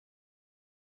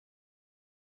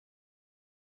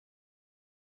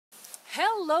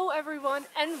Hello everyone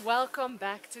and welcome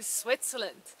back to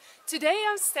Switzerland. Today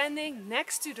I'm standing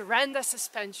next to the Randa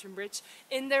suspension bridge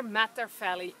in the Matter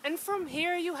Valley, and from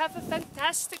here you have a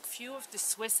fantastic view of the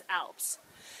Swiss Alps.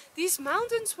 These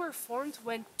mountains were formed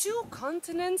when two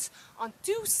continents on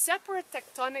two separate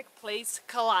tectonic plates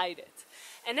collided.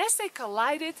 And as they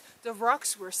collided, the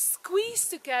rocks were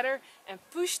squeezed together and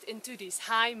pushed into these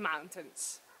high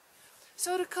mountains.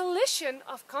 So the collision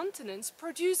of continents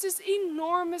produces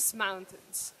enormous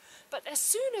mountains. But as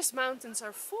soon as mountains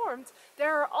are formed,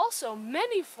 there are also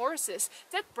many forces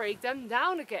that break them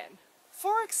down again.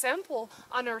 For example,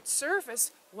 on Earth's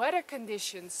surface, weather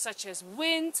conditions such as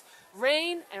wind,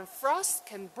 rain and frost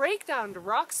can break down the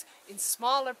rocks in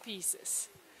smaller pieces.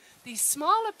 These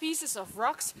smaller pieces of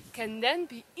rocks can then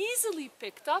be easily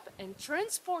picked up and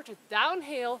transported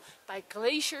downhill by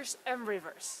glaciers and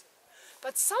rivers.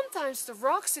 But sometimes the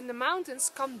rocks in the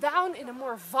mountains come down in a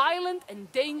more violent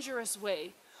and dangerous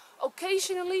way.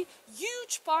 Occasionally,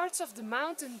 huge parts of the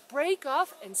mountain break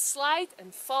off and slide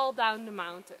and fall down the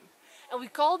mountain. And we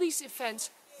call these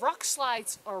events rock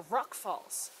slides or rock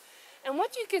falls. And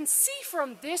what you can see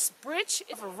from this bridge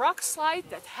is a rock slide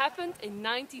that happened in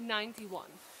 1991,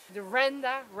 the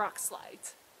Randa rock slide.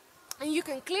 And you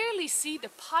can clearly see the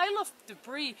pile of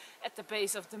debris at the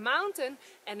base of the mountain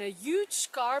and a huge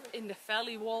scarp in the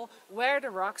valley wall where the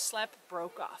rock slab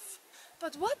broke off.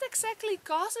 But what exactly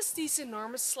causes these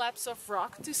enormous slabs of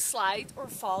rock to slide or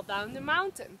fall down the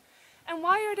mountain? And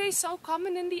why are they so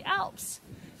common in the Alps?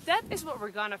 That is what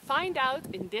we're gonna find out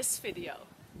in this video.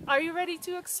 Are you ready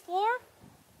to explore?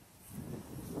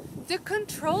 The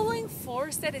controlling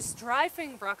force that is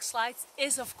driving rock slides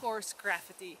is of course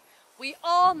gravity. We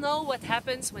all know what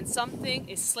happens when something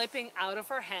is slipping out of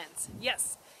our hands.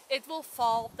 Yes, it will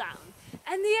fall down.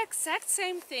 And the exact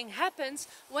same thing happens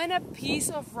when a piece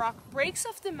of rock breaks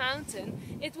off the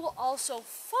mountain. It will also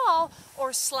fall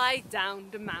or slide down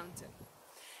the mountain.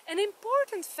 An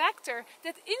important factor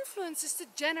that influences the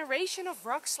generation of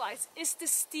rock slides is the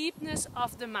steepness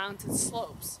of the mountain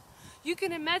slopes. You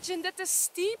can imagine that the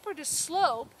steeper the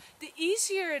slope, the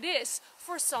easier it is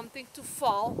for something to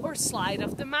fall or slide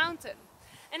off the mountain.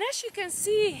 And as you can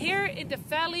see here in the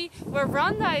valley where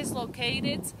Randa is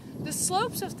located, the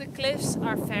slopes of the cliffs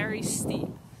are very steep.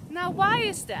 Now why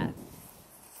is that?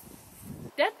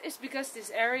 That is because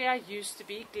this area used to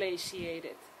be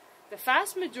glaciated. The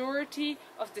vast majority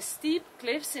of the steep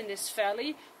cliffs in this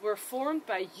valley were formed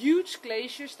by huge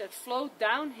glaciers that flowed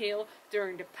downhill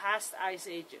during the past ice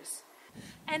ages.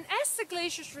 And as the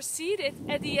glaciers receded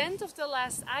at the end of the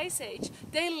last ice age,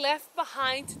 they left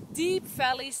behind deep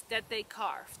valleys that they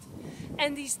carved.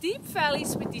 And these deep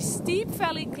valleys with these steep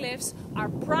valley cliffs are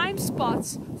prime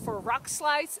spots for rock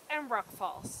slides and rock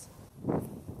falls.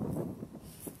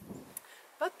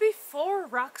 But before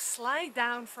rocks slide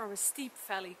down from a steep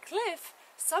valley cliff,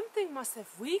 something must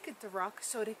have weakened the rock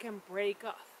so they can break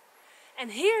off.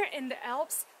 And here in the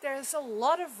Alps, there is a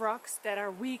lot of rocks that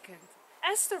are weakened.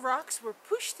 As the rocks were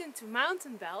pushed into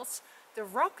mountain belts, the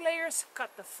rock layers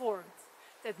got deformed.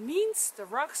 That means the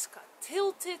rocks got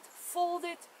tilted,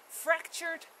 folded,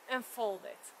 fractured and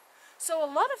folded. So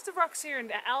a lot of the rocks here in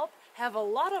the Alps have a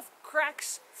lot of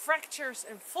cracks, fractures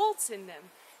and folds in them,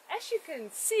 as you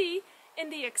can see in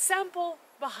the example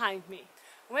behind me.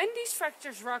 When these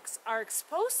fractured rocks are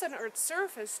exposed on Earth's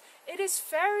surface, it is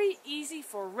very easy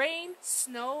for rain,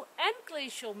 snow and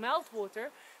glacial meltwater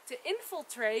to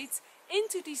infiltrate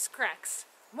into these cracks.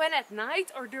 When at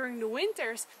night or during the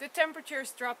winters the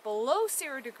temperatures drop below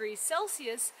 0 degrees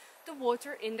Celsius, the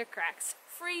water in the cracks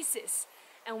freezes.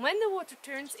 And when the water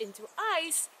turns into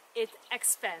ice, it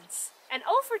expands. And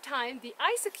over time the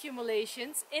ice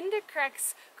accumulations in the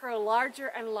cracks grow larger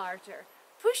and larger,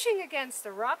 pushing against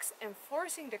the rocks and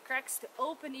forcing the cracks to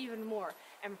open even more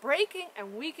and breaking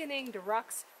and weakening the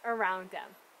rocks around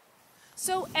them.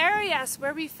 So areas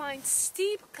where we find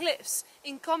steep cliffs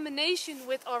in combination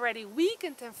with already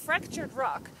weakened and fractured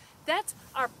rock, that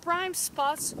are prime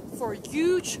spots for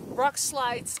huge rock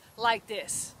slides like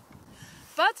this.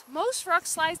 But most rock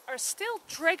slides are still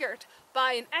triggered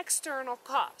by an external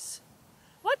cause.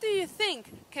 What do you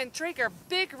think can trigger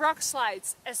big rock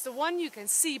slides as the one you can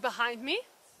see behind me?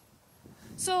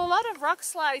 So a lot of rock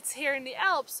slides here in the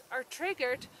Alps are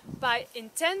triggered by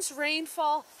intense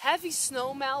rainfall, heavy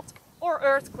snow melt or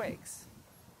earthquakes.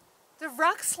 The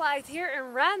rock slide here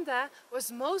in Randa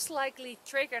was most likely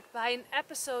triggered by an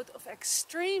episode of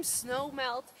extreme snow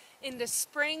melt in the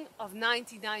spring of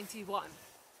 1991.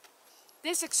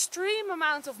 This extreme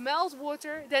amount of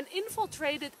meltwater then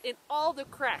infiltrated in all the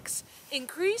cracks,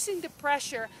 increasing the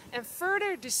pressure and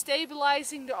further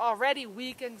destabilizing the already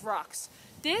weakened rocks.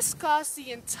 This caused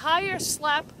the entire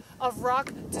slab of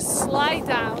rock to slide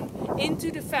down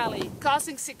into the valley,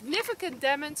 causing significant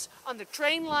damage on the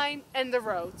train line and the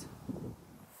road.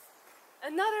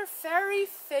 Another very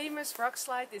famous rock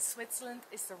slide in Switzerland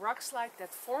is the rock slide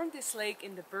that formed this lake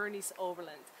in the Bernese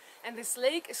Oberland. And this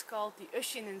lake is called the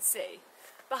Oeschinensee.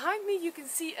 Behind me you can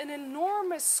see an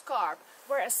enormous scarp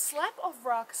where a slab of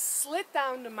rock slid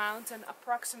down the mountain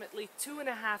approximately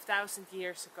 2,500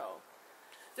 years ago.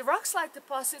 The rockslide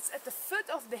deposits at the foot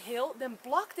of the hill then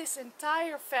blocked this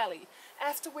entire valley,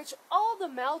 after which all the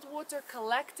meltwater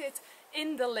collected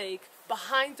in the lake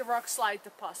behind the rockslide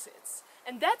deposits.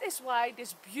 And that is why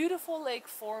this beautiful lake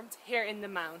formed here in the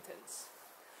mountains.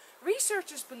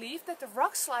 Researchers believe that the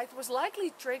rockslide was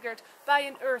likely triggered by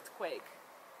an earthquake.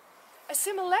 A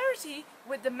similarity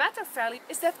with the Matter Valley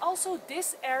is that also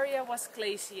this area was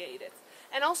glaciated.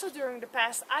 And also during the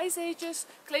past ice ages,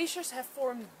 glaciers have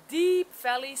formed deep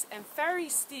valleys and very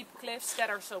steep cliffs that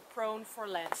are so prone for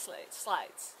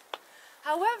landslides.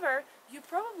 However, you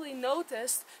probably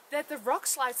noticed that the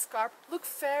rockslide scarp look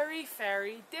very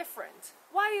different.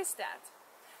 Why is that?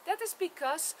 That is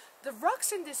because the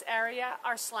rocks in this area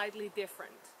are slightly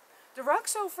different. The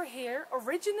rocks over here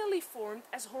originally formed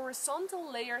as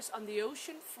horizontal layers on the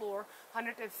ocean floor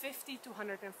 150 to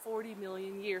 140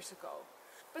 million years ago.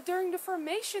 But during the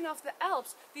formation of the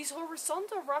Alps, these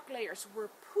horizontal rock layers were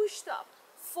pushed up,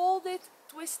 folded,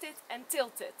 twisted and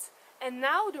tilted. And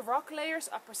now the rock layers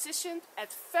are positioned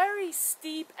at very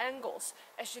steep angles,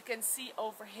 as you can see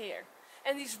over here.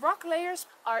 And these rock layers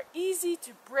are easy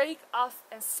to break off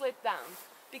and slip down,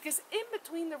 because in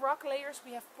between the rock layers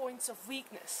we have points of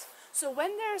weakness. So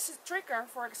when there is a trigger,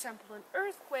 for example an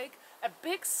earthquake, a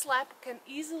big slab can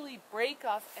easily break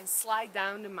off and slide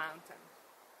down the mountain.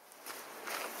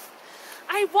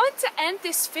 I want to end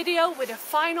this video with a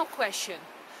final question.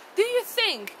 Do you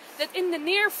think that in the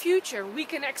near future we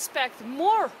can expect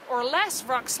more or less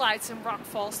rock slides and rock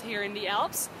falls here in the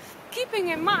Alps? Keeping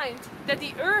in mind that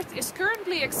the Earth is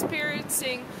currently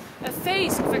experiencing a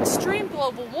phase of extreme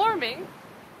global warming,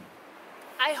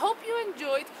 I hope you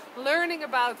enjoyed learning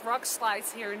about rock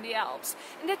slides here in the Alps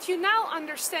and that you now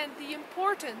understand the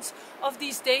importance of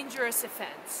these dangerous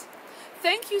events.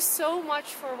 Thank you so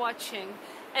much for watching,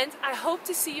 and I hope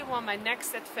to see you on my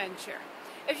next adventure.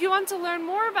 If you want to learn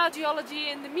more about geology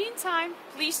in the meantime,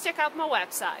 please check out my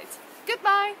website.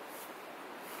 Goodbye!